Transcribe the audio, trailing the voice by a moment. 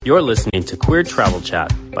You're listening to Queer Travel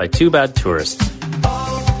Chat by Two Bad Tourists.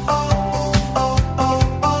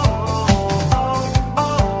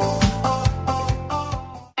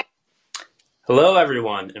 Hello,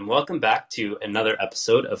 everyone, and welcome back to another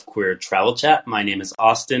episode of Queer Travel Chat. My name is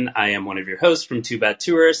Austin. I am one of your hosts from Two Bad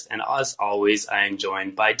Tourists, and as always, I am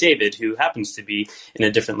joined by David, who happens to be in a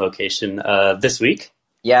different location this week.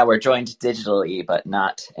 Yeah, we're joined digitally, but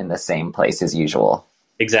not in the same place as usual.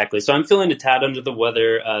 Exactly. So I'm feeling a tad under the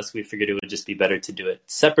weather, so we figured it would just be better to do it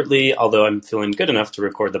separately, although I'm feeling good enough to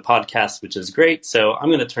record the podcast, which is great. So I'm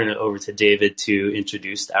going to turn it over to David to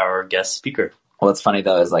introduce our guest speaker. What's funny,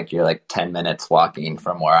 though, is you're 10 minutes walking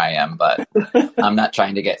from where I am, but I'm not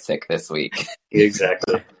trying to get sick this week.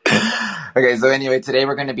 Exactly. Okay, so anyway, today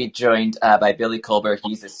we're going to be joined by Billy Colbert.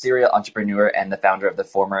 He's a serial entrepreneur and the founder of the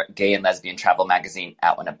former gay and lesbian travel magazine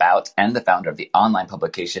Out and About, and the founder of the online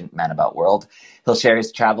publication Man About World. He'll share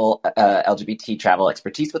his LGBT travel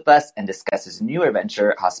expertise with us and discuss his newer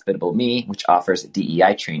venture, Hospitable Me, which offers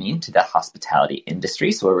DEI training to the hospitality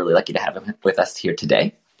industry. So we're really lucky to have him with us here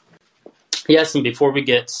today. Yes, and before we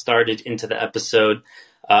get started into the episode,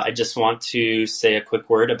 I just want to say a quick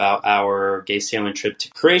word about our gay sailing trip to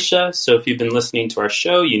Croatia. So if you've been listening to our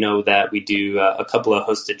show, you know that we do a couple of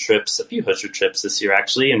hosted trips, a few hosted trips this year,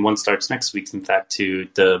 actually, and one starts next week, in fact, to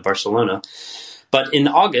Barcelona. But in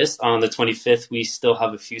August, on the 25th, we still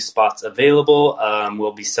have a few spots available.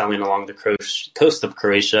 We'll be sailing along the coast of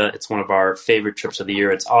Croatia. It's one of our favorite trips of the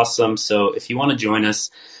year. It's awesome. So if you want to join us,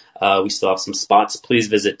 we still have some spots. Please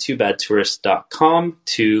visit twobadtourists.com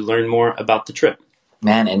to learn more about the trip.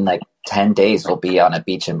 Man, in 10 days, we'll be on a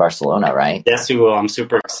beach in Barcelona, right? Yes, we will. I'm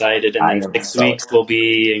super excited. And then 6 weeks, we'll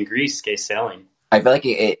be in Greece, gay sailing. I feel like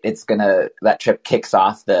that trip kicks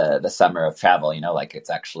off the summer of travel, it's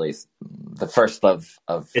actually the first of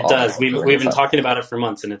it does. We've been talking about it for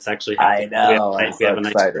months, and it's actually happening. I know. We have a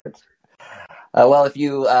nice excited. Well, if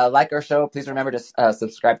you like our show, please remember to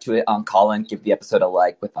subscribe to it on Callin. Give the episode a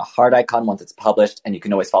like with a heart icon once it's published. And you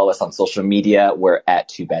can always follow us on social media. We're at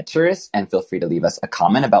Two Bad Tourists. And feel free to leave us a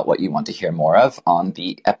comment about what you want to hear more of on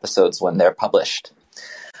the episodes when they're published.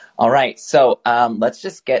 All right. So let's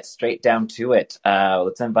just get straight down to it.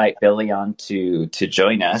 Let's invite Billy on to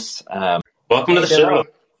join us. Welcome to the show.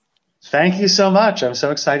 Thank you so much. I'm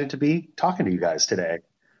so excited to be talking to you guys today.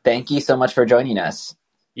 Thank you so much for joining us.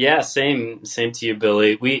 Yeah, same to you,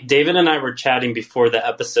 Billy. David and I were chatting before the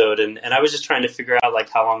episode, and I was just trying to figure out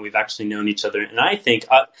how long we've actually known each other. And I think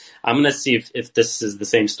I'm going to see if this is the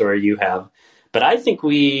same story you have, but I think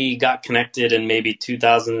we got connected in maybe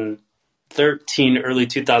 2013, early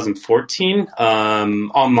 2014,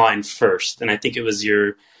 online first, and I think it was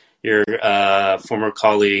your former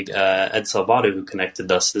colleague Ed Salvato who connected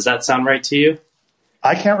us. Does that sound right to you?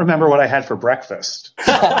 I can't remember what I had for breakfast.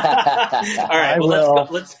 All right, I will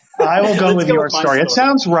go with your story. It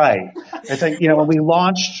sounds right. I think when we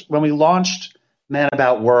launched Man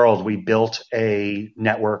About World, we built a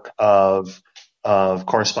network of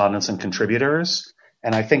correspondents and contributors,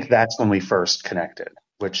 and I think that's when we first connected.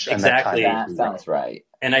 Exactly, that sounds right.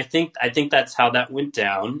 And I think that's how that went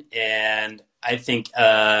down. And I think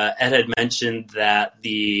Ed had mentioned that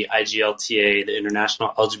the IGLTA, the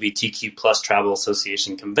International LGBTQ Plus Travel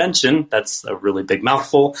Association Convention, that's a really big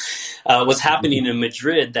mouthful, was happening in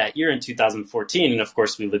Madrid that year in 2014. And of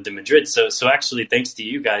course, we lived in Madrid. So actually, thanks to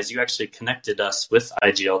you guys, you actually connected us with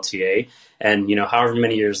IGLTA. And, however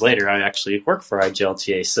many years later, I actually work for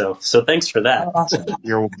IGLTA. So thanks for that. Awesome.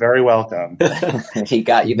 You're very welcome. He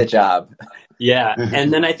got you the job. Yeah.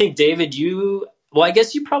 And then I think, David, well, I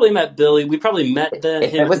guess you probably met Billy. We probably met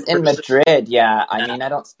it was in Madrid, yeah. I mean, I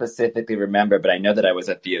don't specifically remember, but I know that I was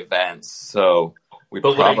at the event, so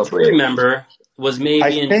what I do remember was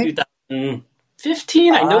maybe in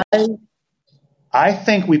 2015. I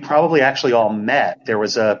think we probably actually all met. There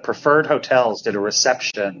was a Preferred Hotels did a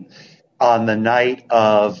reception on the night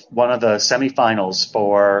of one of the semifinals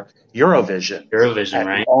for Eurovision. At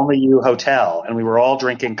right? Only You Hotel, and we were all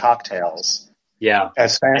drinking cocktails. Yeah,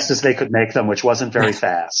 as fast as they could make them, which wasn't very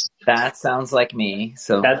fast. That sounds like me.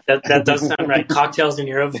 So that does sound right. Cocktails in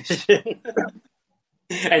Eurovision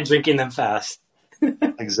and drinking them fast.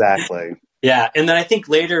 Exactly. Yeah, and then I think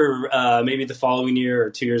later, maybe the following year or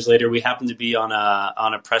 2 years later, we happened to be on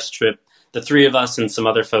a press trip, the three of us and some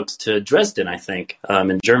other folks, to Dresden, I think,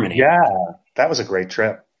 in Germany. Yeah, that was a great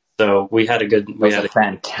trip. So we had a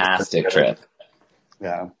fantastic trip.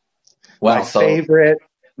 Yeah. Well,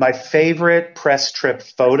 My favorite press trip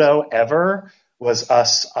photo ever was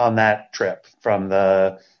us on that trip from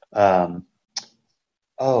the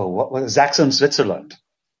what was Sachsen, Switzerland?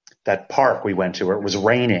 That park we went to where it was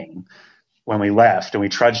raining, when we left, and we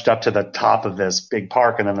trudged up to the top of this big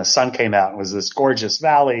park, and then the sun came out and it was this gorgeous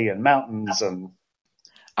valley and mountains. And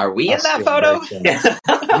are we in that photo?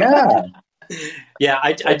 Yeah. Yeah,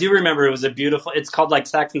 I do remember it was a beautiful, it's called like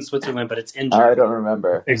Saxon, Switzerland, but it's in Germany. I don't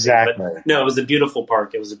remember. Exactly. But no, it was a beautiful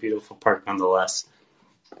park. It was a beautiful park nonetheless.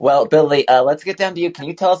 Well, Billy, let's get down to you. Can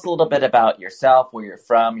you tell us a little bit about yourself, where you're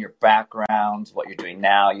from, your background, what you're doing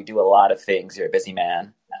now? You do a lot of things. You're a busy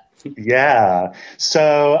man. Yeah.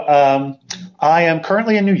 So I am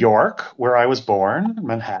currently in New York, where I was born,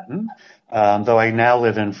 Manhattan, though I now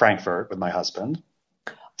live in Frankfurt with my husband.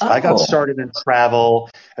 Oh. I got started in travel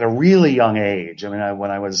at a really young age. I mean, when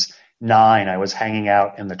I was 9, I was hanging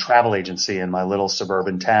out in the travel agency in my little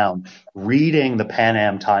suburban town, reading the Pan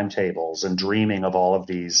Am timetables and dreaming of all of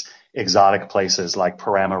these exotic places like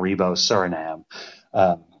Paramaribo, Suriname,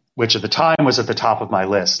 which at the time was at the top of my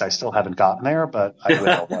list. I still haven't gotten there, but I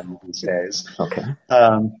will one of these days. Okay.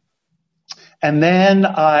 And then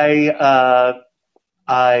I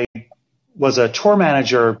was a tour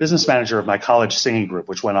manager, business manager of my college singing group,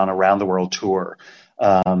 which went on a round the world tour.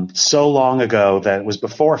 So long ago that it was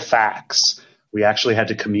before fax. We actually had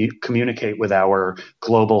to communicate with our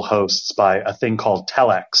global hosts by a thing called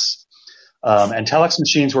telex. And telex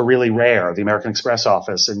machines were really rare. The American Express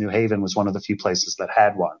office in New Haven was one of the few places that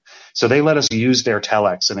had one. So they let us use their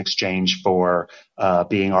telex in exchange for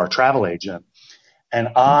being our travel agent. And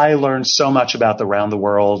I learned so much about the round the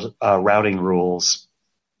world routing rules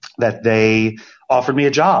that they offered me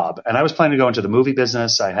a job. And I was planning to go into the movie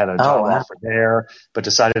business. I had a job offer there, but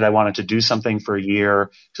decided I wanted to do something for a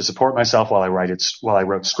year to support myself while I wrote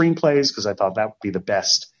screenplays, because I thought that would be the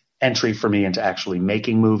best entry for me into actually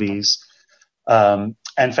making movies. And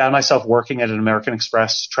found myself working at an American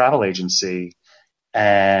Express travel agency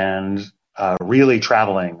and really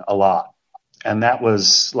traveling a lot. And that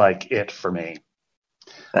was like it for me.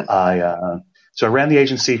 So I ran the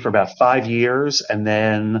agency for about 5 years and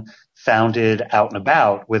then founded Out and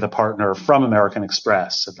About with a partner from American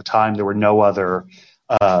Express. At the time, there were no other,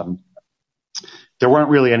 there weren't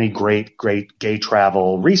really any great gay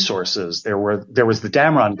travel resources. There was the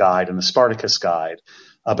Damron Guide and the Spartacus Guide,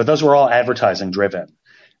 but those were all advertising driven.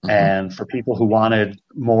 Mm-hmm. And for people who wanted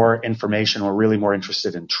more information, were really more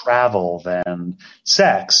interested in travel than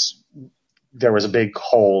sex, there was a big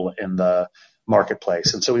hole in the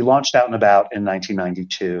marketplace. And so we launched Out and About in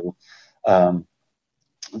 1992.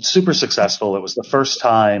 Super successful. It was the first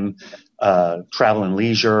time Travel and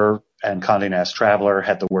Leisure and Condé Nast Traveler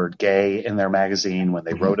had the word gay in their magazine when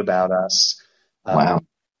they wrote about us. Wow.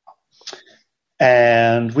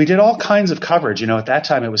 And we did all kinds of coverage. At that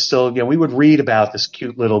time it was still, we would read about this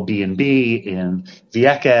cute little B&B in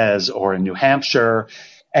Vieques or in New Hampshire,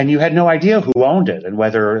 and you had no idea who owned it and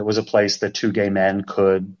whether it was a place that two gay men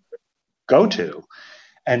could go to.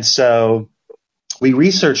 And so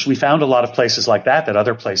we found a lot of places like that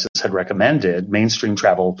other places had recommended, mainstream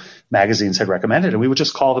travel magazines had recommended, and we would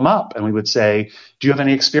just call them up and we would say, do you have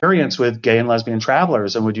any experience with gay and lesbian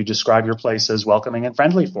travelers? And would you describe your place as welcoming and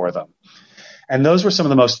friendly for them? And those were some of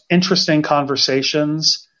the most interesting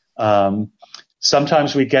conversations.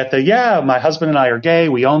 Sometimes we get my husband and I are gay.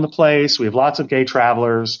 We own the place. We have lots of gay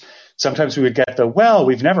travelers. Sometimes we would get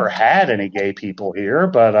we've never had any gay people here,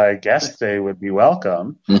 but I guess they would be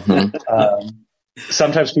welcome. Mm-hmm.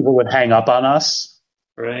 Sometimes people would hang up on us.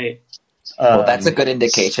 Right. Well, that's a good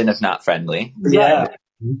indication of not friendly. Yeah.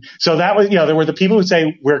 So that was, there were the people who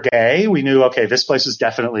say we're gay. We knew, okay, this place is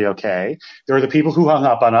definitely okay. There were the people who hung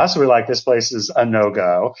up on us. We were like, this place is a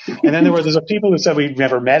no-go. And then there were the people who said we've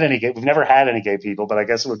never had any gay people, but I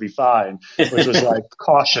guess it would be fine, which was like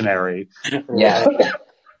cautionary. Yeah.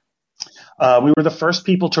 We were the first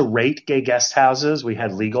people to rate gay guest houses. We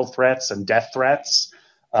had legal threats and death threats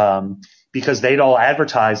because they'd all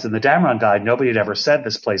advertised in the Damron Guide. Nobody had ever said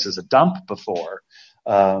this place is a dump before.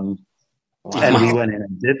 And we went in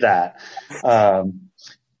and did that.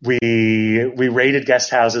 We rated guest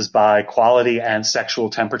houses by quality and sexual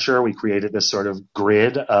temperature. We created this sort of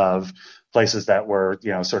grid of places that were,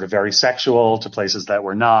 sort of very sexual to places that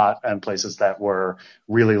were not, and places that were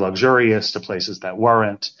really luxurious to places that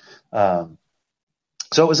weren't. So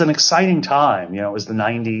it was an exciting time. It was the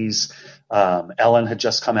 90s. Ellen had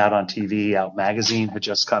just come out on TV. Out Magazine had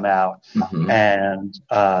just come out. Mm-hmm. And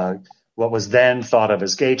what was then thought of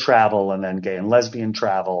as gay travel and then gay and lesbian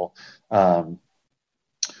travel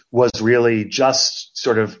was really just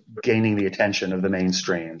sort of gaining the attention of the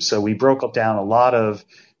mainstream. So we broke down a lot of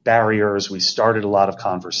barriers. We started a lot of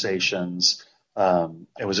conversations.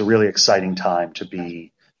 It was a really exciting time to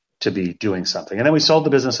be doing something. And then we sold the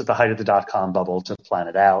business at the height of the .com bubble to Plan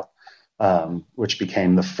It Out, which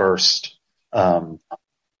became the first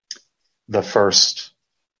the first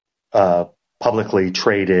publicly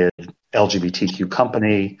traded LGBTQ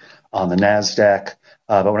company on the NASDAQ.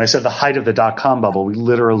 But when I said the height of the dot-com bubble, we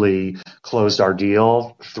literally closed our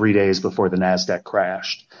deal 3 days before the NASDAQ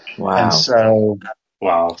crashed. Wow. And so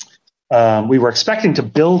Wow. we were expecting to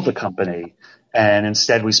build the company, and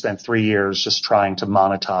instead we spent 3 years just trying to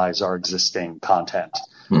monetize our existing content.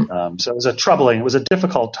 So it was a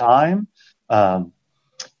difficult time, but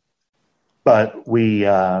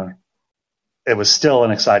it was still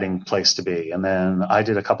an exciting place to be. And then I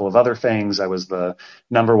did a couple of other things. I was the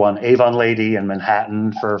 #1 Avon lady in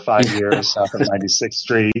Manhattan for 5 years, south of 96th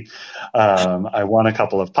Street. I won a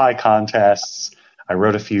couple of pie contests. I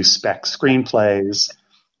wrote a few spec screenplays.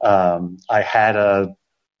 I had a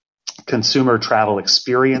consumer travel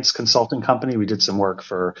experience consulting company. We did some work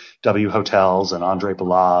for W Hotels and Andre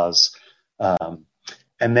Balazs.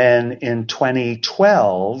 And then in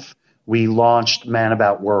 2012, we launched Man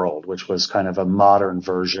About World, which was kind of a modern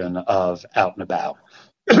version of Out and About.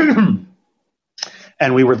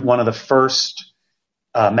 And we were one of the first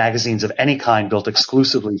magazines of any kind built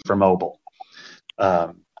exclusively for mobile.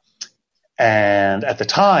 And at the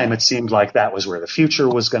time, it seemed like that was where the future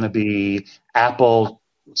was going to be.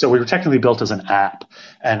 So we were technically built as an app,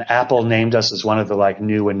 and Apple named us as one of the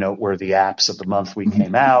new and noteworthy apps of the month we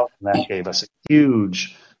came out, and that gave us a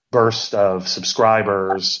huge burst of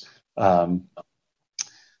subscribers.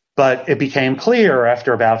 But it became clear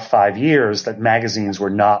after about 5 years that magazines were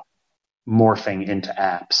not morphing into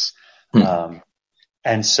apps.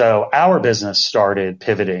 And so our business started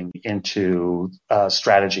pivoting into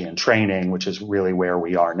strategy and training, which is really where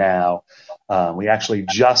we are now. We actually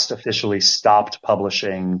just officially stopped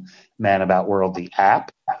publishing Man About World, the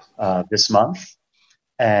app, this month.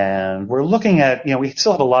 And we're looking at, we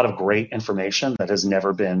still have a lot of great information that has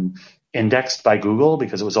never been indexed by Google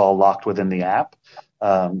because it was all locked within the app.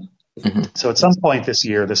 So at some point this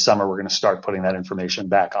summer, we're going to start putting that information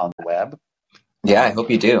back on the web. Yeah, I hope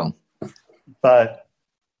you do. But,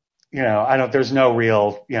 there's no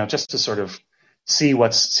real, just to sort of see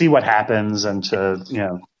what happens and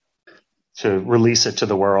to release it to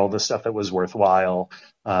the world, the stuff that was worthwhile.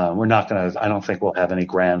 I don't think we'll have any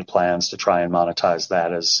grand plans to try and monetize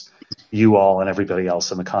that, as you all and everybody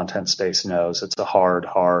else in the content space knows. It's a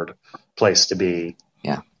hard place to be.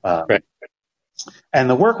 Yeah. Right. And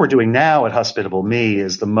the work we're doing now at Hospitable Me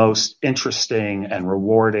is the most interesting and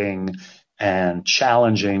rewarding and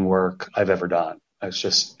challenging work I've ever done. It's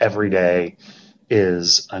just every day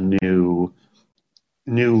is a new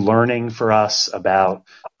learning for us about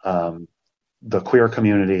the queer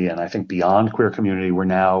community, and I think beyond queer community. We're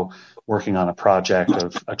now working on a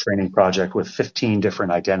training project with 15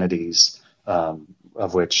 different identities,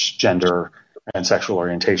 of which gender and sexual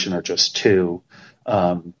orientation are just 2.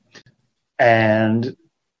 And,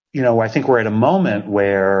 I think we're at a moment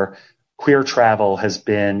where queer travel has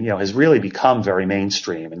really become very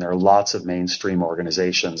mainstream, and there are lots of mainstream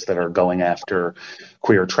organizations that are going after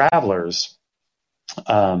queer travelers,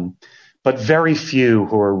 but very few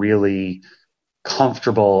who are really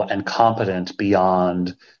comfortable and competent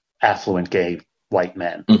beyond affluent gay white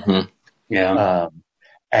men. Yeah.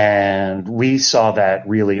 And we saw that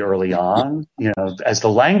really early on. As the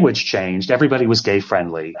language changed, everybody was gay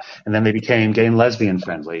friendly, and then they became gay and lesbian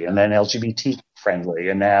friendly, and then LGBT friendly,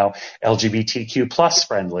 and now LGBTQ plus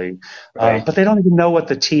friendly. Right. But they don't even know what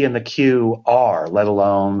the T and the Q are, let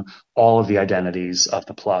alone all of the identities of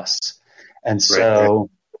the plus. And so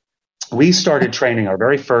we started training. Our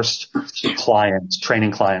very first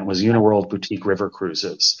training client was Uniworld Boutique River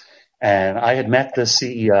Cruises. And I had met the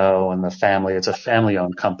CEO and the family. It's a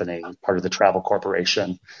family-owned company, part of the Travel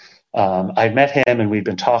Corporation. I'd met him, and we'd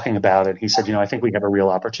been talking about it. He said, I think we have a real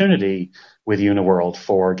opportunity with Uniworld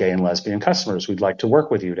for gay and lesbian customers. We'd like to work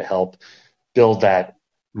with you to help build that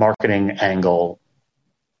marketing angle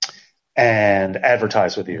and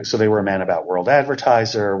advertise with you. So they were a Man About World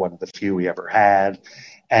advertiser, one of the few we ever had.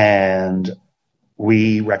 And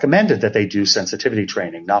we recommended that they do sensitivity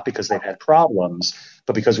training, not because they'd had problems,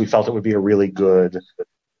 but because we felt it would be a really good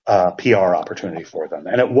PR opportunity for them.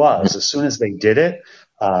 And it was. As soon as they did it,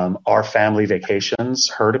 our family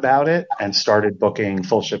vacations heard about it and started booking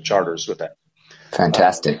full ship charters with it.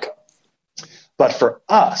 Fantastic. But for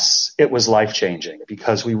us, it was life-changing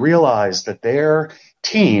because we realized that their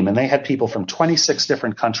team, and they had people from 26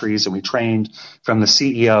 different countries, and we trained from the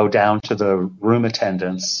CEO down to the room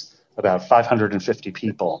attendants, about 550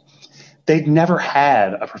 people. They'd never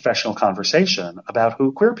had a professional conversation about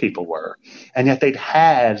who queer people were, and yet they'd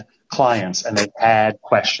had clients and they'd had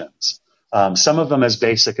questions. Some of them as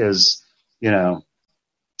basic as,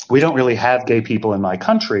 we don't really have gay people in my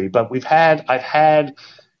country, but I've had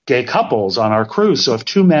gay couples on our cruise. So if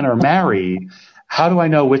two men are married, how do I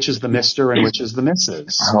know which is the Mr. and which is the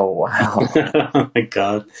Mrs.? Oh, wow. Oh my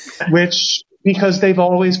God. Because they've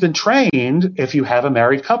always been trained, if you have a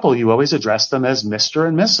married couple, you always address them as Mr.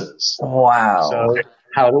 and Mrs. Wow. So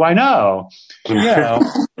how do I know?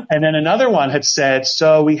 And then another one had said,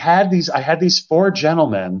 so I had these four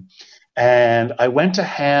gentlemen, and I went to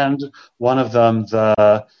hand one of them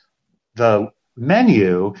the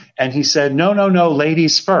menu, and he said, no,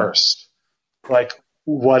 ladies first. Like,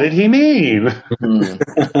 what did he mean?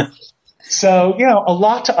 Mm-hmm. So, a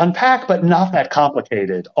lot to unpack, but not that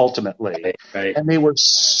complicated ultimately. Right. And they were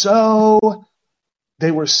so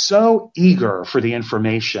eager for the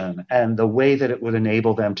information and the way that it would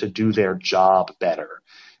enable them to do their job better,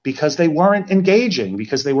 because they weren't engaging,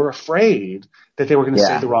 because they were afraid that they were going to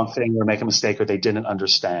say the wrong thing or make a mistake or they didn't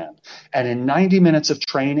understand. And in 90 minutes of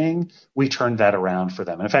training, we turned that around for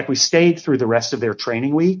them. And in fact, we stayed through the rest of their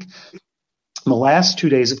training week. In the last 2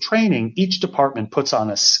 days of training, each department puts on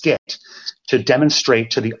a skit to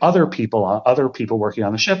demonstrate to the other people working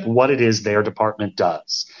on the ship what it is their department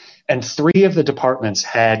does. And 3 of the departments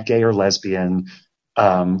had gay or lesbian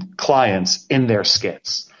clients in their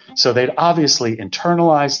skits. So they'd obviously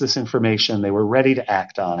internalized this information. They were ready to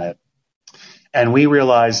act on it. And we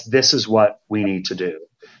realized this is what we need to do.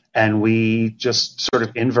 And we just sort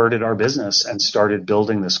of inverted our business and started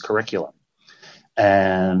building this curriculum.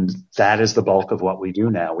 And that is the bulk of what we do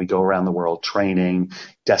now. We go around the world training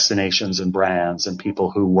destinations and brands and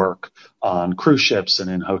people who work on cruise ships and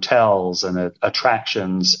in hotels and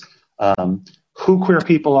attractions, who queer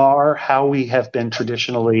people are, how we have been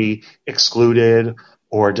traditionally excluded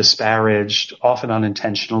or disparaged, often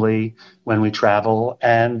unintentionally, when we travel,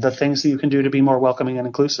 and the things that you can do to be more welcoming and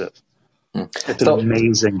inclusive. It's an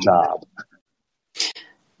amazing job.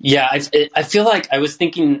 Yeah, I feel like I was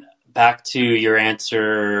thinking back to your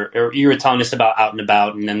answer, or you were telling us about Out and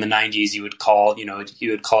About, and in the 90s you would call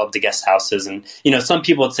up the guest houses, and some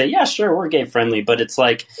people would say, yeah, sure, we're gay friendly, but it's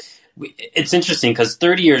like, it's interesting because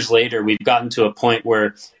 30 years later we've gotten to a point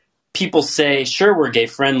where people say, sure, we're gay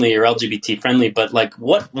friendly or LGBT friendly, but like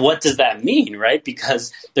what does that mean, right?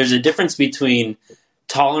 Because there's a difference between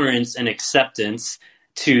tolerance and acceptance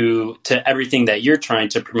to everything that you're trying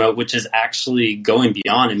to promote, which is actually going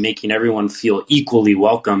beyond and making everyone feel equally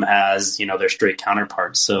welcome as, their straight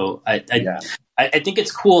counterparts. So I think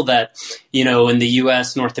it's cool that, in the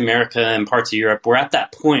US, North America, and parts of Europe, we're at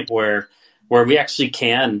that point where we actually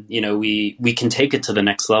can, we can take it to the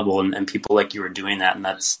next level, and people like you are doing that. And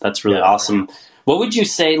that's really awesome. What would you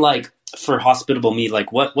say, like, for Hospitable Me,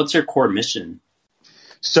 like what's your core mission?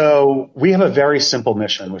 So we have a very simple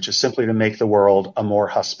mission, which is simply to make the world a more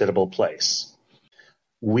hospitable place.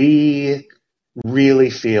 We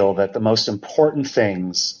really feel that the most important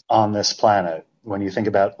things on this planet, when you think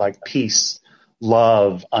about like peace,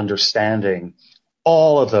 love, understanding,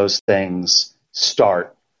 all of those things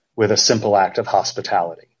start with a simple act of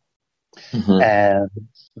hospitality. Mm-hmm. And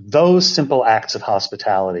those simple acts of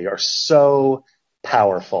hospitality are so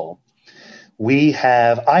powerful. I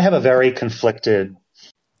have a very conflicted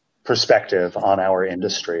perspective on our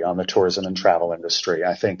industry, on the tourism and travel industry.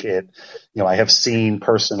 I think I have seen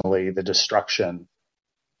personally the destruction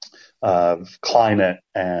of climate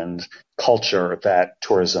and culture that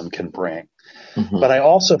tourism can bring. Mm-hmm. But I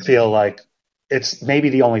also feel like it's maybe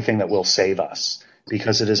the only thing that will save us,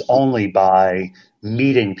 because it is only by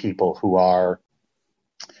meeting people who are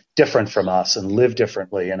different from us and live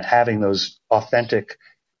differently and having those authentic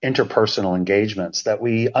interpersonal engagements that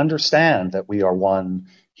we understand that we are one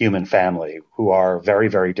human family who are very,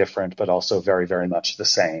 very different, but also very, very much the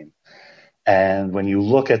same. And when you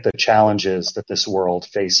look at the challenges that this world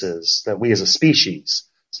faces, that we as a species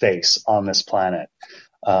face on this planet,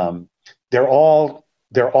 they're all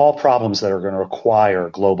problems that are going to require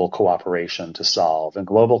global cooperation to solve. And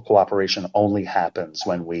global cooperation only happens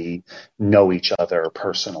when we know each other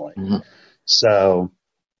personally. Mm-hmm. So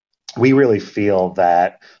we really feel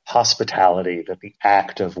that hospitality, that the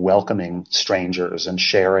act of welcoming strangers and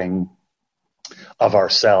sharing of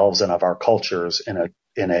ourselves and of our cultures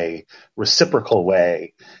in a reciprocal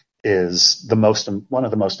way is one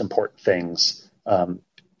of the most important things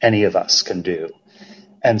any of us can do.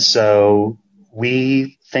 And so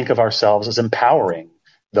we think of ourselves as empowering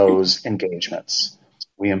those engagements.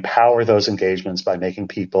 We empower those engagements by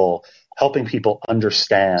helping people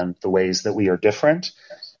understand the ways that we are different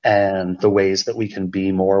and the ways that we can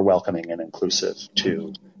be more welcoming and inclusive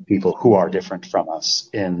to people who are different from us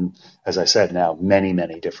in, as I said now, many,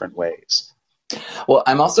 many different ways. Well,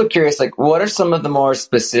 I'm also curious, like, what are some of the more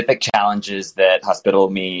specific challenges that Hospitable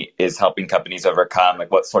Me is helping companies overcome?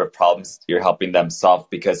 Like, what sort of problems you're helping them solve?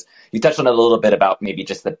 Because you touched on it a little bit about maybe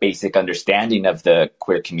just the basic understanding of the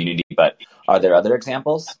queer community, but are there other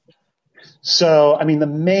examples? So, I mean, the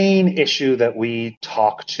main issue that we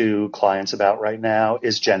talk to clients about right now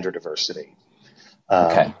is gender diversity.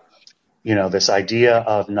 Okay. You know, this idea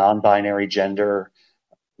of non-binary gender.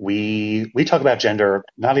 We talk about gender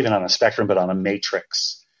not even on a spectrum, but on a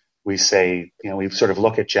matrix. We say, you know, we sort of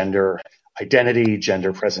look at gender identity,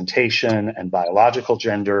 gender presentation, and biological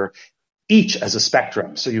gender, each as a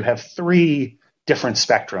spectrum. So you have three different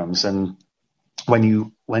spectrums. And when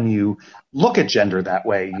you look at gender that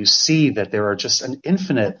way, you see that there are just an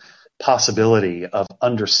infinite possibility of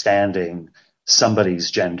understanding somebody's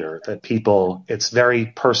gender, that people, it's very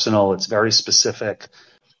personal, it's very specific.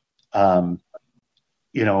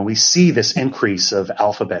 You know, we see this increase of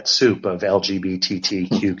alphabet soup of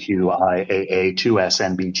LGBTQQIAA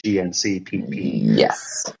 2SNBGNCPP.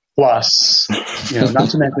 Yes. Plus, you know, not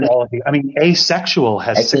to mention all of the, I mean, asexual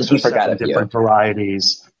has 6 or 7 different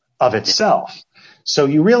varieties of itself. So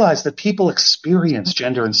you realize that people experience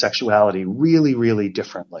gender and sexuality really, really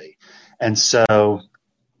differently. And so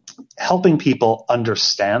helping people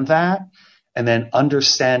understand that, and then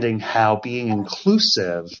understanding how being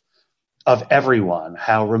inclusive of everyone,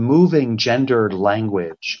 how removing gendered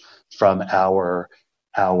language from our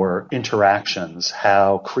interactions,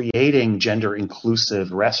 how creating gender inclusive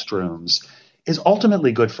restrooms is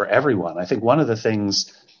ultimately good for everyone. I think one of the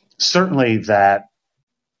things certainly that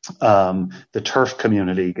the TERF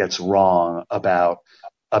community gets wrong about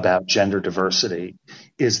gender diversity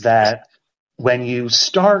is that when you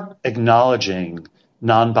start acknowledging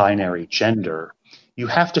non-binary gender, you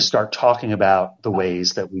have to start talking about the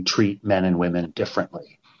ways that we treat men and women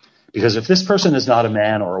differently. Because if this person is not a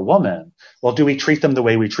man or a woman, well, do we treat them the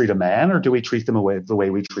way we treat a man, or do we treat them the way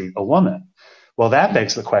we treat a woman? Well, that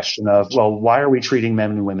begs the question of, well, why are we treating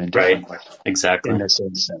men and women differently? Right. Exactly. In this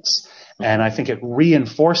instance? And I think it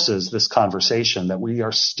reinforces this conversation that we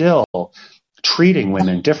are still treating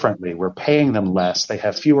women differently. We're paying them less. They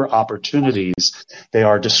have fewer opportunities. They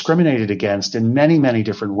are discriminated against in many, many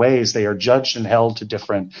different ways. They are judged and held to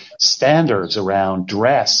different standards around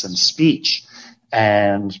dress and speech.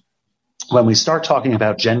 And when we start talking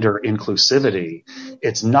about gender inclusivity,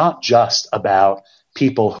 it's not just about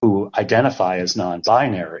people who identify as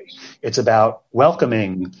non-binary. It's about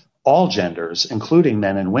welcoming all genders, including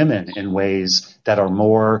men and women, in ways that are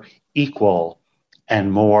more equal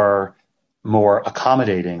and more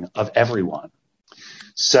accommodating of everyone.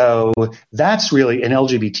 So that's really, in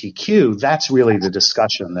LGBTQ, that's really the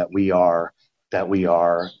discussion that we are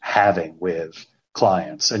having with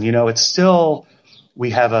clients. And, you know, it's still,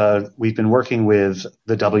 we've been working with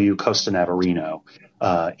the W Costa Navarino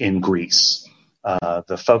in Greece.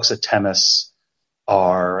 The folks at Themis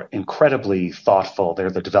are incredibly thoughtful.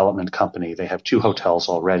 They're the development company. They have 2 hotels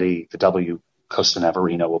already. The W Costa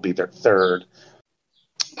Navarino will be their 3rd.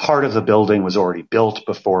 Part of the building was already built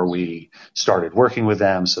before we started working with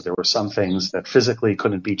them, so there were some things that physically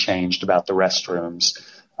couldn't be changed about the restrooms.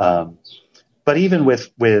 But even with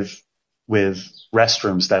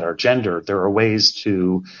restrooms that are gendered, there are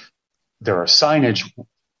signage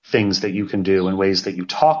things that you can do and ways that you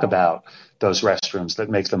talk about those restrooms that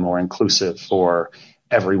make them more inclusive for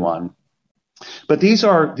everyone. But these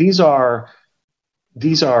are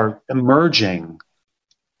emerging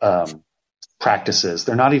practices.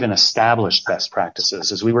 They're not even established best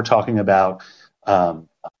practices. As we were talking about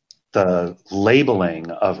the labeling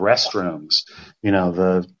of restrooms, you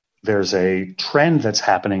know, there's a trend that's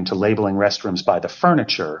happening to labeling restrooms by the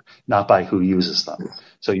furniture, not by who uses them.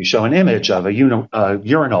 So you show an image of a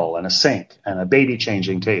urinal and a sink and a baby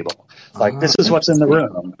changing table. Like, this is what's in the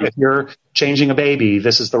room. If you're changing a baby,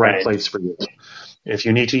 this is the right place for you. If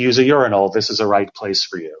you need to use a urinal, this is a right place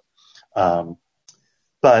for you.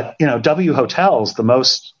 But, you know, W Hotels, the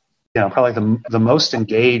most, you know, probably the most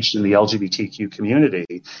engaged in the LGBTQ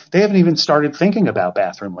community, they haven't even started thinking about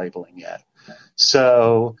bathroom labeling yet.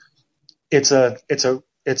 So it's a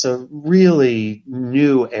really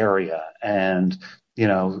new area. And, you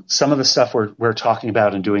know, some of the stuff we're talking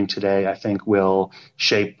about and doing today, I think, will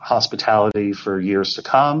shape hospitality for years to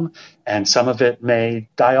come. And some of it may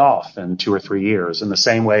die off in 2 or 3 years, in the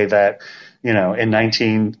same way that, you know, in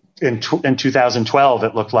 2012,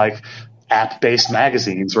 it looked like app-based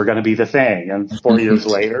magazines were going to be the thing. And 4 years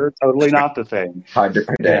later, totally not the thing. Hard to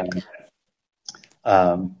predict.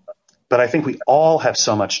 But I think we all have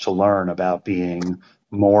so much to learn about being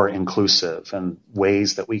more inclusive and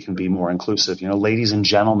ways that we can be more inclusive. You know, ladies and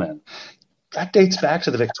gentlemen, that dates back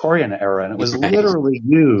to the Victorian era, and it was literally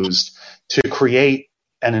used to create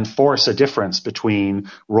and enforce a difference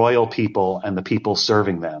between royal people and the people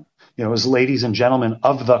serving them. You know, it was ladies and gentlemen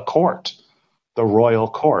of the court, the royal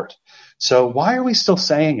court. So why are we still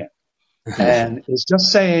saying it? And it's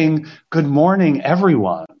just saying, good morning,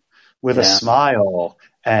 everyone, with a smile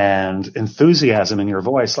and enthusiasm in your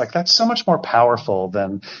voice. Like, that's so much more powerful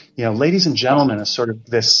than, you know, ladies and gentlemen is sort of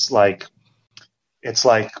this, like, it's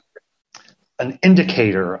like an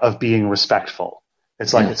indicator of being respectful.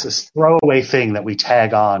 It's like it's this throwaway thing that we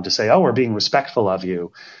tag on to say, oh, we're being respectful of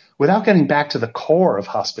you, without getting back to the core of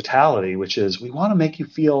hospitality, which is we want to make you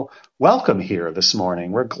feel welcome here this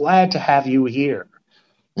morning. We're glad to have you here.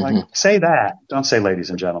 Like, say that. Don't say ladies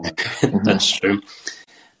and gentlemen. That's true.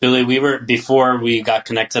 Billy, before we got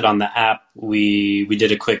connected on the app, we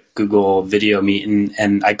did a quick Google video meeting,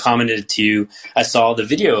 and I commented to you, I saw the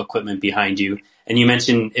video equipment behind you, and you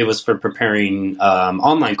mentioned it was for preparing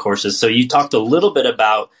online courses. So you talked a little bit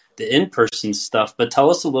about the in-person stuff, but tell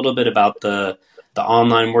us a little bit about the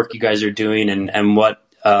online work you guys are doing and what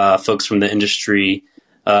folks from the industry,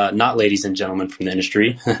 not ladies and gentlemen from the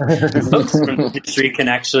industry, folks from the industry can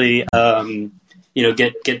actually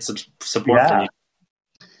get some support from you.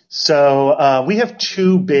 So we have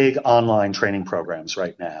two big online training programs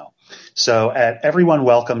right now. So at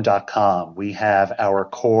everyonewelcome.com, we have our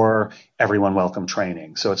core Everyone Welcome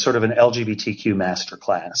training. So it's sort of an LGBTQ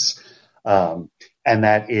masterclass. And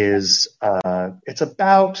that is, it's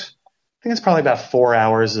probably about 4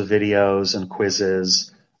 hours of videos and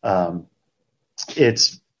quizzes.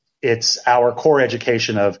 It's our core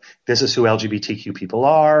education of this is who LGBTQ people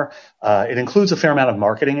are. It includes a fair amount of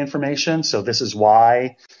marketing information. So this is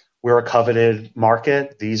why we're a coveted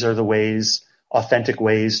market. These are the authentic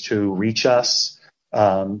ways to reach us.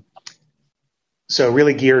 So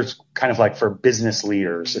really geared kind of like for business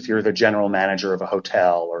leaders. If you're the general manager of a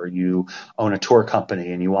hotel or you own a tour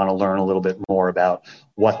company and you want to learn a little bit more about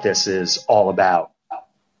what this is all about,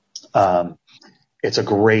 it's a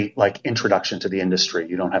great introduction to the industry.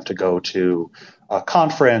 You don't have to go to a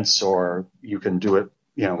conference, or you can do it,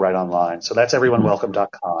 right online. So that's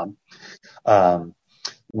everyonewelcome.com.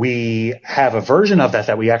 We have a version of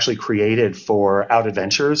that we actually created for Out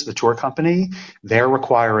Adventures, the tour company. They're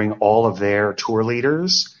requiring all of their tour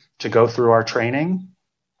leaders to go through our training.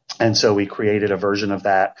 And so we created a version of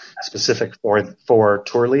that specific for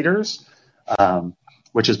tour leaders,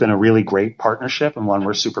 which has been a really great partnership and one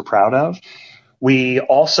we're super proud of. We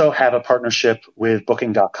also have a partnership with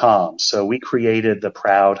Booking.com. So we created the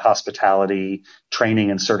Proud Hospitality Training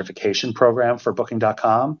and Certification Program for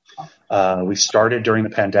Booking.com. We started during the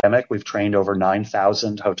pandemic. We've trained over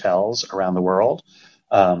 9,000 hotels around the world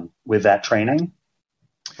with that training.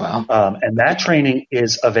 Wow. And that training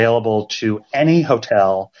is available to any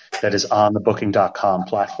hotel that is on the Booking.com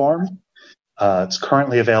platform. It's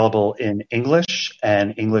currently available in English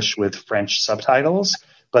and English with French subtitles.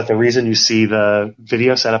 But the reason you see the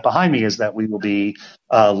video set up behind me is that we will be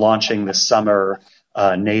launching this summer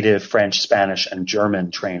native French, Spanish, and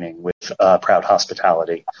German training with Proud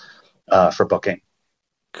Hospitality for Booking.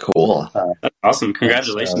 Cool. That's awesome.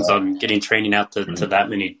 Congratulations on getting training out to that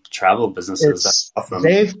many travel businesses. That's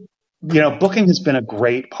awesome. Booking has been a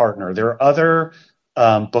great partner. There are other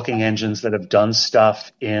booking engines that have done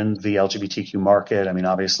stuff in the LGBTQ market. I mean,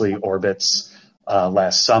 obviously, Orbitz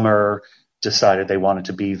last summer decided they wanted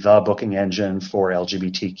to be the booking engine for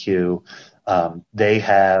LGBTQ.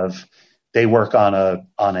 They work on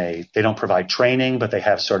they don't provide training, but they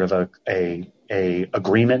have sort of a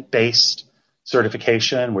agreement-based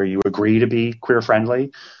certification where you agree to be queer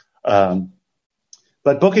friendly.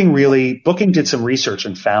 But Booking did some research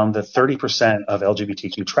and found that 30% of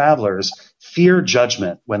LGBTQ travelers fear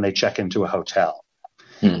judgment when they check into a hotel.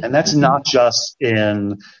 And that's not just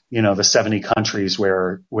in, the 70 countries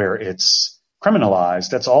where it's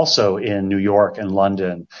criminalized. That's also in New York and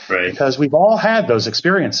London. Right. Because we've all had those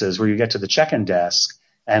experiences where you get to the check-in desk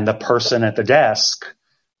and the person at the desk,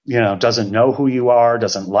 doesn't know who you are,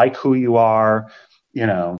 doesn't like who you are,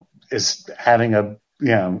 is having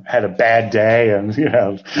had a bad day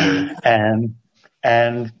and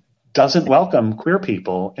doesn't welcome queer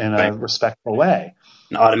people in a respectful way.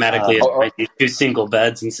 And automatically it might be 2 single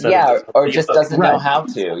beds instead of or just doesn't know how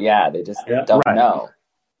to. Yeah, they just don't know.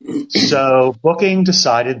 So Booking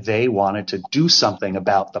decided they wanted to do something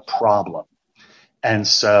about the problem. And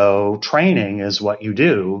so training is what you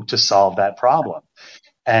do to solve that problem.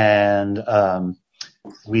 And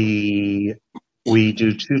we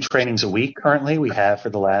do 2 trainings a week currently. We have for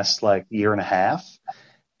the last year and a half.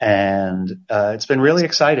 And it's been really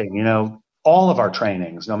exciting. All of our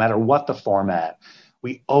trainings, no matter what the format,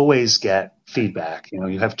 we always get feedback.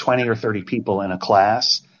 You have 20 or 30 people in a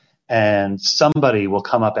class, and somebody will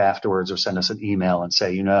come up afterwards or send us an email and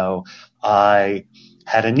say, I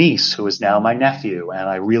had a niece who is now my nephew, and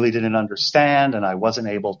I really didn't understand, and I wasn't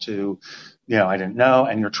able to, I didn't know.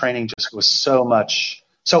 And your training just was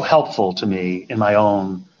so helpful to me in my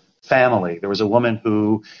own family. There was a woman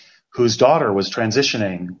whose daughter was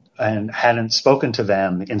transitioning and hadn't spoken to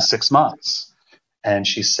them in 6 months. And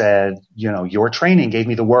she said, your training gave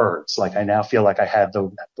me the words. Like, I now feel like I had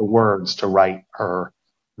the words to write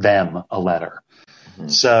them a letter. Mm-hmm.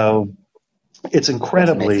 So it's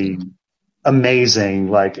incredibly amazing,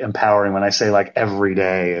 like empowering. When I say like every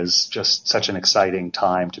day is just such an exciting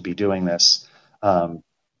time to be doing this.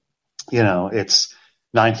 It's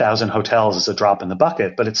 9,000 hotels is a drop in the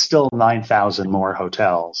bucket, but it's still 9,000 more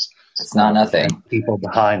hotels. It's not nothing. People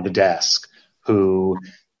behind the desk who,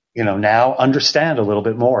 now understand a little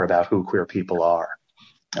bit more about who queer people are.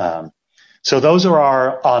 So those are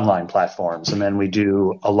our online platforms. And then we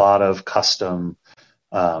do a lot of custom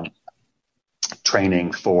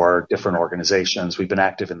training for different organizations. We've been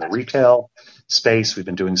active in the retail space. We've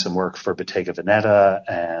been doing some work for Bottega Veneta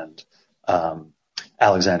and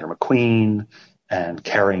Alexander McQueen and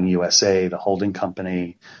Kering USA, the holding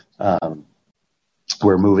company.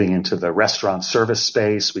 We're moving into the restaurant service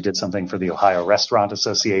space. We did something for the Ohio Restaurant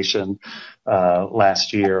Association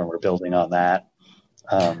last year, and we're building on that.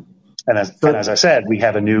 And as I said, we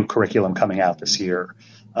have a new curriculum coming out this year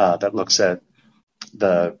that looks at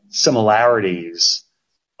the similarities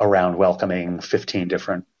around welcoming 15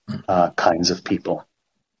 different kinds of people.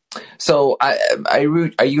 So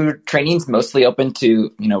are your trainings mostly open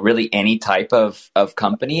to, really any type of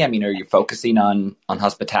company? I mean, are you focusing on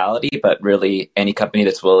hospitality, but really any company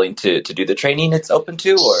that's willing to do the training it's open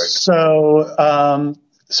to? Or So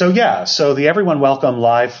the Everyone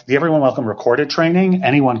Welcome recorded training,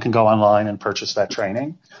 anyone can go online and purchase that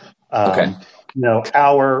training. Okay.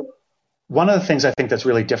 One of the things I think that's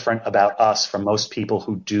really different about us from most people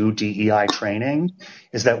who do DEI training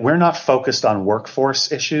is that we're not focused on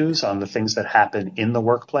workforce issues, on the things that happen in the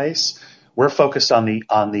workplace. We're focused on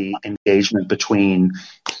the engagement between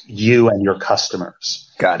you and your customers.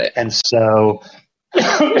 Got it. And so,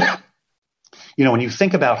 when you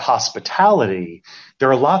think about hospitality, there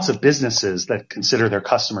are lots of businesses that consider their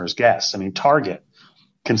customers guests. I mean, Target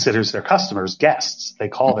considers their customers guests. They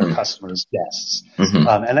call their customers guests. Mm-hmm.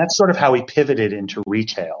 And that's sort of how we pivoted into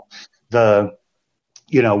retail.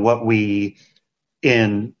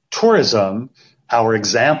 In tourism, our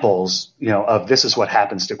examples, of this is what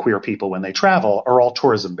happens to queer people when they travel are all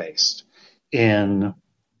tourism based. In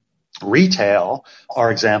retail,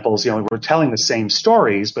 our examples, we're telling the same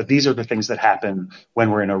stories, but these are the things that happen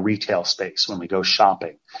when we're in a retail space, when we go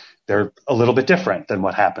shopping. They're a little bit different than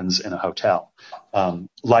what happens in a hotel.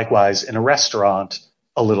 Likewise, in a restaurant,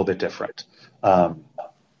 a little bit different.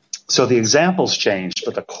 So the examples change,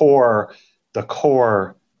 but the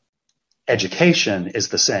core education is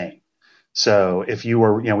the same. So if you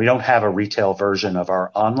were, we don't have a retail version of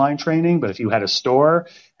our online training, but if you had a store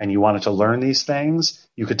and you wanted to learn these things,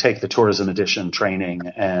 you could take the tourism edition training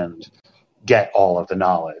and get all of the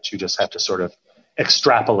knowledge. You just have to sort of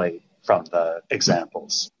extrapolate from the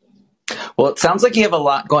examples. Well, it sounds like you have a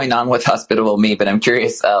lot going on with Hospitable Me, but I'm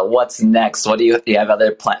curious, what's next? What do you have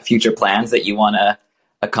other future plans that you want to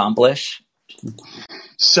accomplish?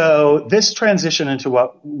 So this transition into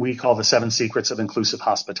what we call the 7 secrets of inclusive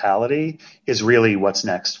hospitality is really what's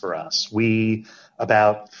next for us.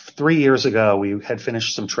 About 3 years ago, we had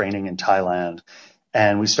finished some training in Thailand,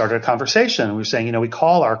 and we started a conversation. We were saying, we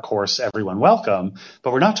call our course Everyone Welcome,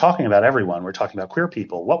 but we're not talking about everyone. We're talking about queer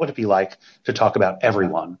people. What would it be like to talk about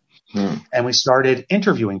everyone? And we started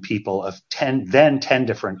interviewing people of 10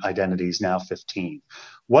 different identities, now 15.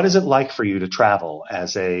 What is it like for you to travel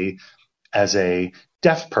as a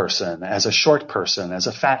deaf person, as a short person, as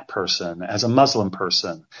a fat person, as a Muslim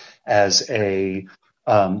person, as a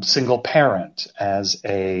single parent, as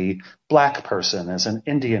a Black person, as an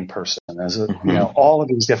Indian person, as all of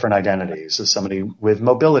these different identities, as somebody with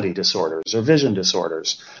mobility disorders or vision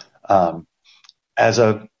disorders, as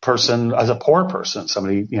a poor person,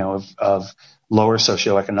 somebody, of lower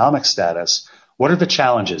socioeconomic status. What are the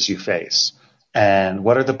challenges you face? And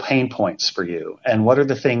what are the pain points for you? And what are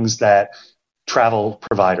the things that travel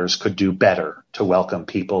providers could do better to welcome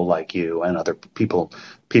people like you and other people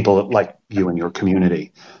like you in your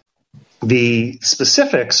community? The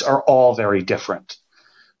specifics are all very different,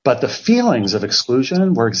 but the feelings of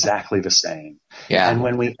exclusion were exactly the same. Yeah. And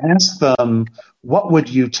when we asked them, what would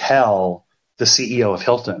you tell the CEO of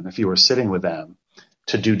Hilton if you were sitting with them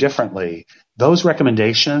to do differently? those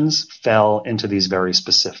recommendations fell into these very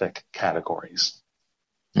specific categories.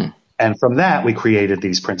 And from that, we created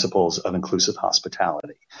these principles of inclusive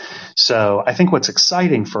hospitality. So I think what's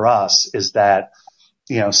exciting for us is that,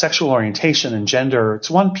 sexual orientation and gender, it's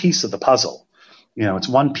one piece of the puzzle. It's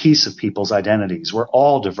one piece of people's identities. We're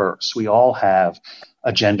all diverse. We all have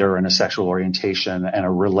a gender and a sexual orientation and a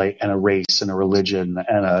race and a religion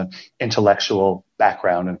and a intellectual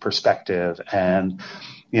background and perspective. And,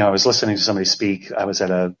 I was listening to somebody speak. I was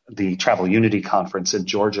at the Travel Unity conference in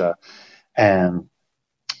Georgia, and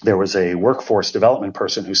there was a workforce development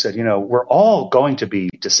person who said, we're all going to be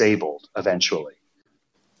disabled eventually.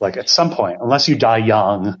 Like at some point, unless you die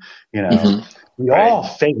young, we all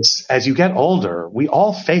face, as you get older, we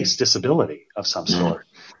all face disability of some sort.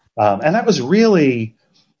 And that was really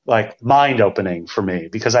like mind opening for me,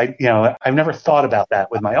 because I've never thought about that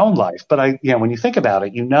with my own life. But when you think about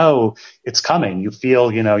it, it's coming. You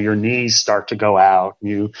feel, your knees start to go out.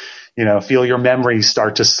 You feel your memories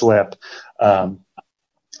start to slip.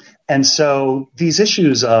 And so these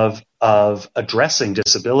issues of addressing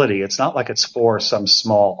disability, it's not like it's for some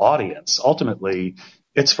small audience. Ultimately,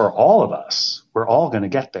 it's for all of us. We're all going to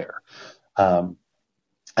get there.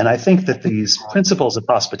 And I think that these principles of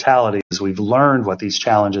hospitality, as we've learned what these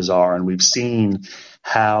challenges are, and we've seen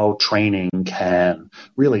how training can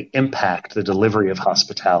really impact the delivery of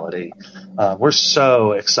hospitality, we're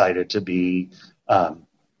so excited to be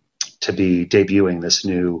debuting this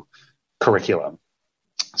new curriculum.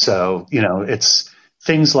 So, it's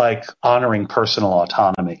things like honoring personal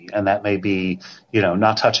autonomy, and that may be,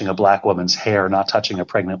 not touching a Black woman's hair, not touching a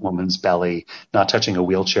pregnant woman's belly, not touching a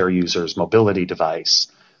wheelchair user's mobility device.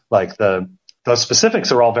 Like those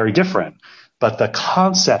specifics are all very different, but the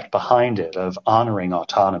concept behind it of honoring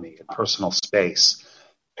autonomy and personal space,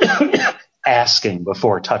 asking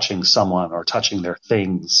before touching someone or touching their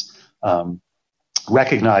things,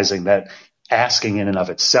 recognizing that asking in and of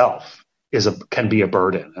itself can be a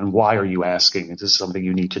burden. And why are you asking? Is this something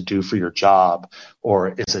you need to do for your job,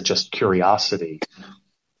 or is it just curiosity?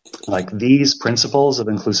 Like, these principles of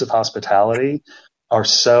inclusive hospitality are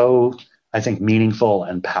so, I think, meaningful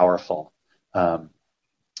and powerful,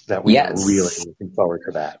 that we are really looking forward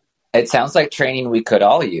to that. It sounds like training we could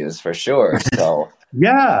all use for sure. So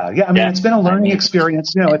yeah. I mean, it's been a learning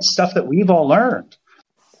experience. It's stuff that we've all learned.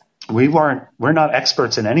 We're not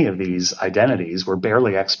experts in any of these identities. We're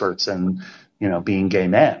barely experts in, being gay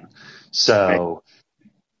men. So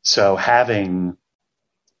having,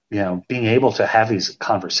 being able to have these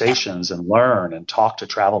conversations and learn and talk to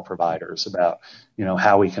travel providers about,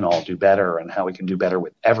 how we can all do better and how we can do better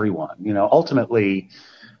with everyone. Ultimately,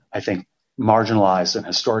 I think marginalized and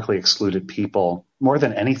historically excluded people, more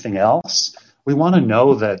than anything else, we want to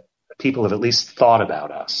know that people have at least thought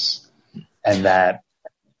about us, and that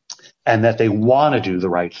they want to do the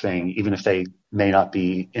right thing, even if they may not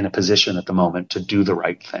be in a position at the moment to do the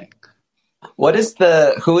right thing. Who is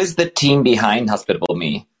the team behind Hospitable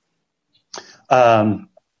Me?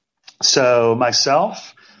 So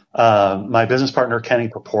myself, my business partner, Kenny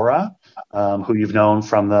Purpura, who you've known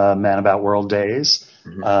from the Man About World days.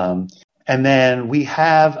 Mm-hmm. And then we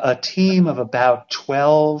have a team of about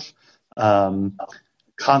 12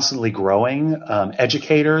 constantly growing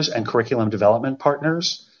educators and curriculum development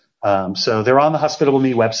partners. So they're on the Hospitable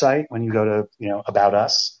Me website. When you go to, About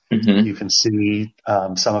Us, mm-hmm. you can see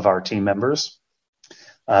some of our team members.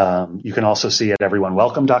 You can also see at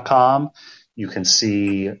everyonewelcome.com. You can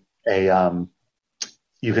see the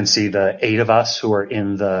 8 of us who are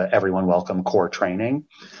in the Everyone Welcome core training.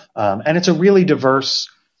 And it's a really diverse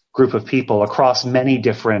group of people across many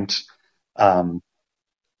different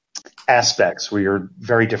aspects. We are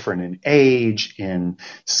very different in age, in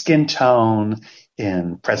skin tone,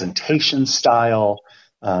 in presentation style.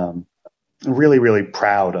 Really, really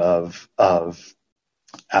proud of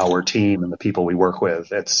our team and the people we work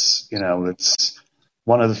with. It's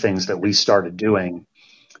one of the things that we started doing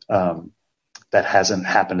that hasn't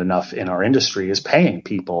happened enough in our industry is paying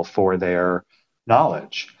people for their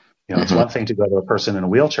knowledge. It's one thing to go to a person in a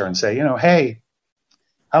wheelchair and say, hey,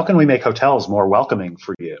 how can we make hotels more welcoming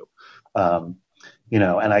for you? And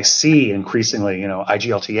I see increasingly,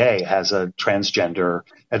 IGLTA has a transgender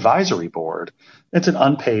advisory board. It's an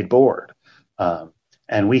unpaid board.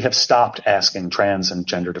 And we have stopped asking trans and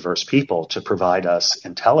gender diverse people to provide us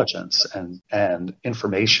intelligence and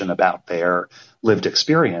information about their lived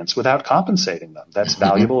experience without compensating them. That's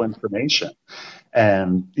valuable information.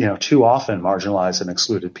 And, too often marginalized and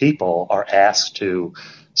excluded people are asked to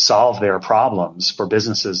solve their problems for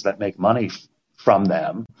businesses that make money from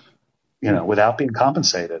them, without being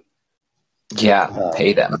compensated. Yeah,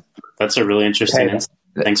 pay them. That's a really interesting insight.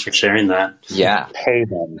 Thanks for sharing that. Yeah. Pay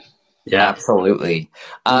them. Yeah. Absolutely.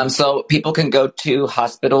 So people can go to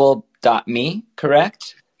hospital.me,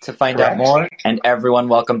 correct? To find out more, and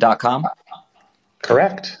everyonewelcome.com.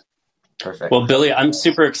 Correct. Perfect. Well, Billy, I'm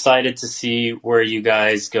super excited to see where you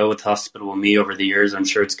guys go with Hospital with Me over the years. I'm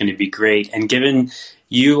sure it's going to be great. And given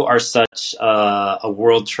you are such a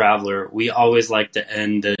world traveler, we always like to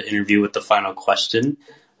end the interview with the final question.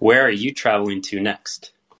 Where are you traveling to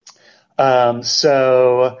next?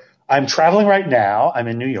 So I'm traveling right now. I'm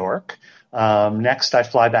in New York. Next, I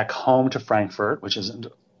fly back home to Frankfurt, which isn't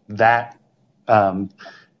that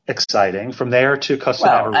exciting. From there to Costa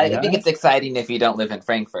Well, I Navarino. think it's exciting if you don't live in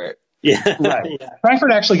Frankfurt. Yeah. Right. Yeah.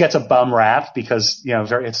 Frankfurt actually gets a bum rap because,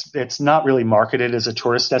 it's not really marketed as a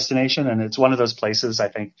tourist destination. And it's one of those places I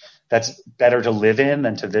think that's better to live in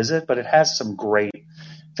than to visit, but it has some great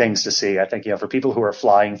things to see. I think, for people who are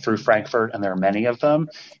flying through Frankfurt, and there are many of them,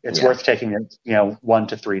 it's worth taking it, 1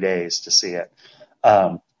 to 3 days to see it.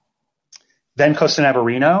 Then Costa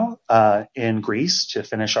Navarino, in Greece to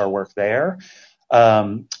finish our work there.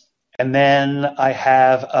 And then I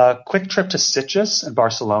have a quick trip to Sitges in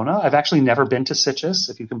Barcelona. I've actually never been to Sitges,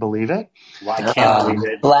 if you can believe it. Why can't believe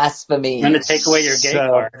it? Blasphemy. I'm going to take away your gay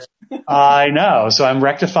card. I know. So I'm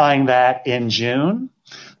rectifying that in June.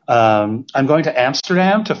 I'm going to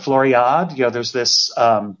Amsterdam to Floriade.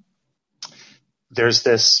 There's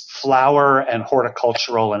this flower and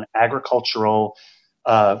horticultural and agricultural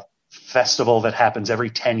festival that happens every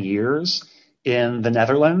 10 years in the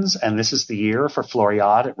Netherlands, and this is the year for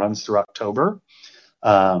Floriade. It runs through October.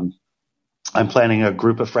 I'm planning a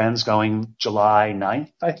group of friends going July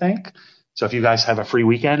 9th, I think. So if you guys have a free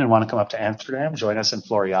weekend and want to come up to Amsterdam, join us in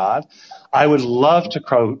Floriade. I would love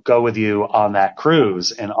to go with you on that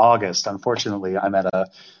cruise in August. Unfortunately, I'm at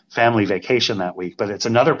a family vacation that week, but it's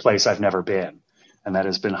another place I've never been, and that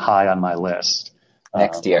has been high on my list.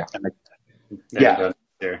 Next year.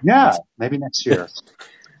 Yeah, maybe next year.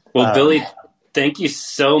 Well, Billy, thank you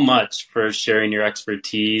so much for sharing your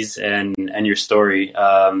expertise and your story.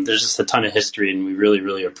 There's just a ton of history, and we really,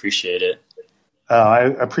 really appreciate it. I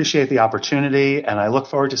appreciate the opportunity, and I look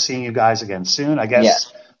forward to seeing you guys again soon. I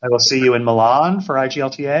guess I will see you in Milan for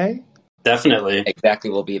IGLTA. Definitely. Exactly,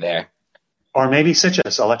 we'll be there. Or maybe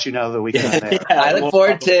Sitges. I'll let you know the weekend I'm there. I look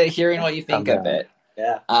forward to hearing what you think of it.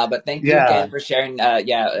 Yeah. But thank you again for sharing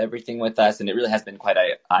everything with us, and it really has been quite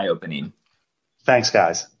eye-opening. Thanks,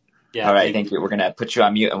 guys. Yeah, all right, thank you. We're going to put you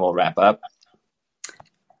on mute, and we'll wrap up.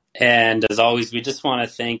 And as always, we just want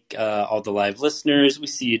to thank all the live listeners. We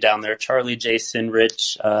see you down there, Charlie, Jason,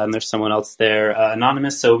 Rich, and there's someone else there,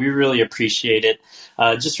 Anonymous. So we really appreciate it.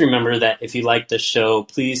 Just remember that if you like the show,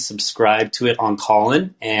 please subscribe to it on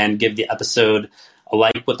Callin and give the episode a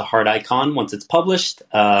like with the heart icon once it's published.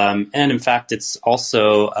 And in fact, it's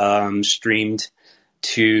also streamed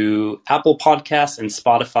to Apple Podcasts and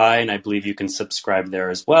Spotify, and I believe you can subscribe there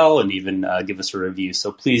as well and even give us a review.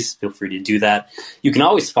 So please feel free to do that. You can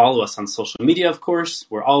always follow us on social media, of course.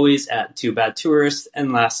 We're always at Two Bad Tourists.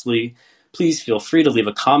 And lastly, please feel free to leave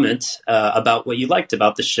a comment about what you liked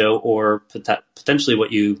about the show or potentially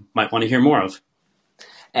what you might want to hear more of.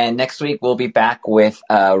 And next week, we'll be back with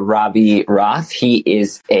Robbie Roth. He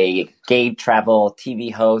is a gay travel TV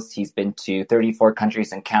host. He's been to 34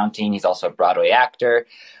 countries and counting. He's also a Broadway actor.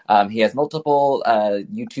 He has multiple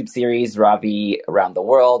YouTube series, Robbie Around the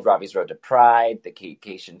World, Robbie's Road to Pride, the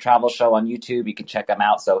Vacation Travel Show on YouTube. You can check him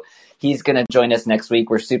out. So he's going to join us next week.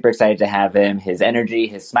 We're super excited to have him. His energy,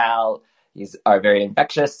 his smile, are very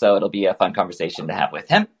infectious. So it'll be a fun conversation to have with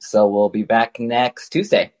him. So we'll be back next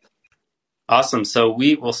Tuesday. Awesome. So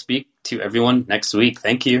we will speak to everyone next week.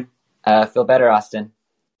 Thank you. Feel better, Austin.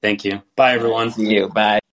 Thank you. Bye, everyone. See you. Bye.